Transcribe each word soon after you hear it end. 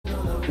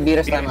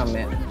Virus tayo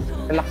mamaya.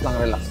 Relax lang,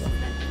 relax lang.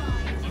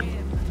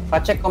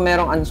 Pa-check kung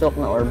merong unsoak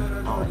na orb.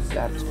 Okay,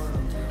 that's it.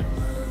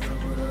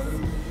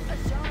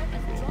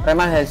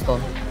 Primal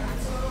Hellstone.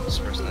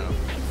 First now.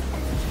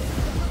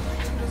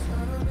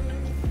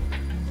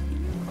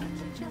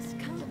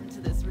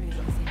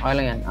 Okay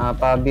lang yan.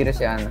 Pa-virus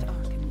si Ana.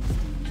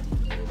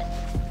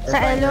 Sa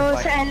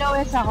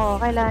LOS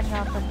ako. Kailangan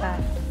nga punta.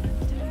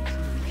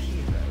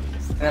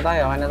 Kaya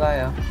na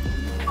tayo.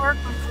 Or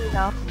kung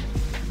na.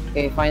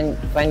 Okay, find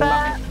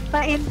back.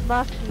 Pa-int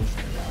buff, please.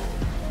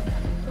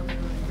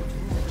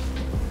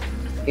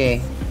 Okay.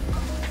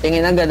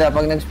 Tingin agad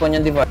pag nag-spawn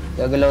yung device.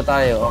 Gagalaw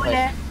tayo.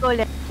 Okay. Go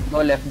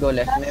left. Go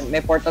left.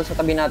 May portal sa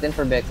tabi natin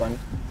for beacon.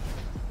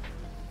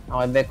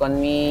 Okay, beacon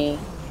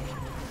me.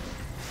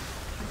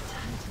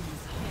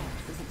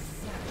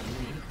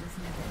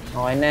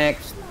 Okay,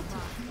 next.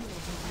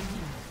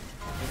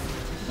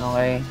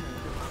 Okay.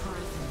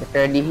 Get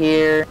ready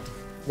here.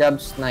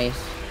 Jobs, nice.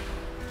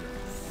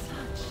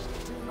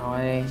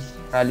 Okay.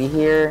 Rally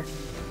here.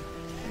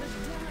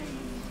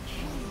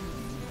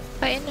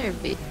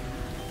 Pa-enervate.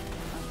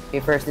 Okay,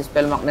 first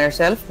dispel Makner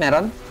self.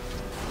 Meron?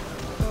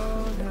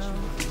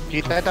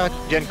 Kita ito,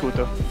 Jen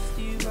Kuto.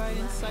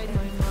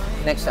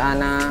 Next,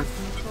 Ana.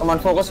 Come on,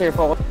 focus here,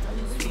 focus.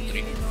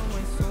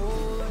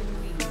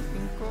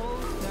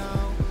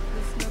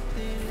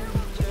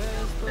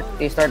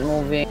 Okay, start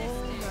moving.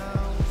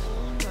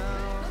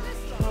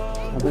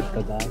 Abot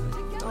ka ba?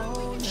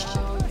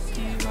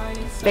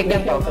 Take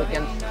yan to, take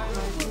yan.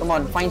 Come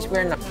on, find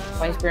square now.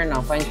 Find square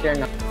now, find square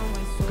now.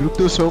 Group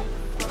 2 soak.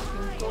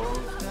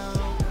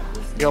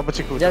 Ikaw ba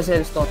si Kuto? Just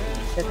Hellstone.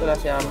 Set ko lang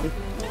si Abby.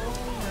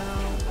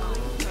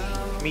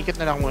 Mikit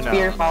na lang muna.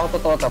 Spear, pao to.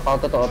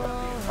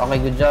 Okay,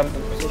 good job.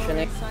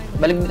 Positioning.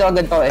 Balik dito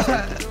agad to, eh.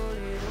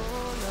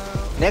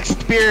 Next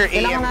spear,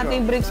 AM Kailangan natin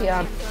ko. i-break si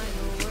Abby.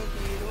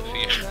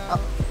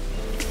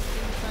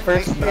 Next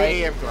First spear, break.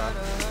 AM ko ah.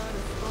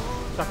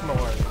 Stuck mo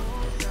war.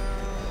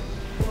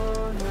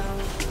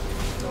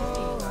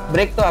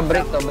 Break to.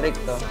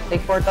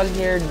 Take portal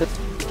here.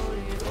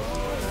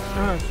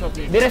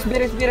 Okay. Biris,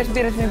 may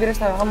biris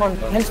tayo. Come on.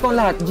 Hellstone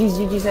lahat.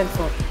 GG,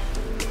 Hellstone.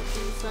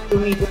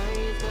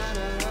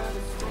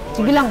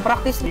 Sige lang,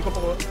 practice. Hindi ko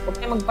po. Huwag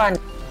kayo mag-pan.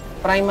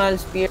 Primal,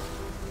 spear.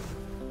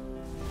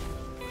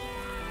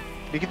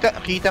 Di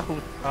kita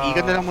Kuto.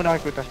 Ikat na lang muna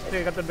kay Kuto.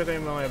 Sige, katabi ko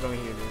yung mga ibang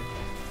healer.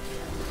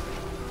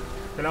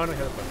 Kailangan ng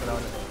help. Wala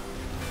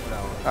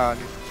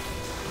ako.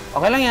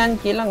 Okay lang yan,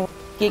 kill lang.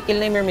 Kill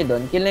na yung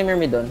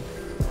Myrmidon.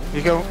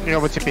 Ikaw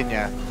ba si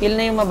Pinya? Kill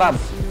na yung mabab.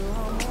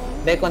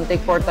 Beacon, take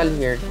portal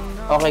here.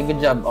 Okay,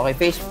 good job.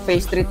 Okay,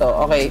 phase 3 to.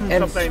 Okay,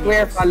 and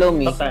square follow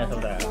me. Stop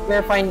tayo.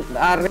 Square find,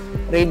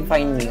 raid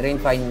find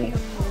me.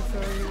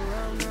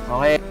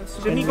 Okay.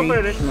 Hindi ko pa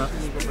rin.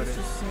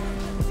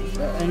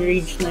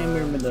 Enrage na yung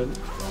Myrmidon.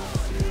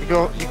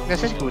 Ikaw,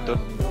 nasa si Kuto.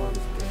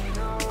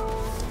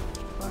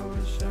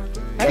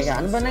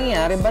 Teka, ano ba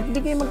nangyari? Ba't di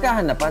kayo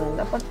magkahanapan?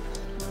 Dapat,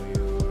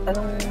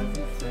 anong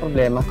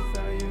problema?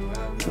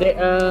 Hindi,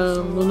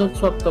 nung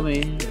nag-swap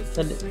kami,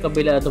 sa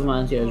kabila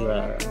dumaan si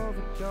Azra.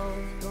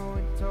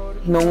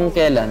 Nung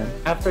kailan?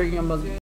 After niya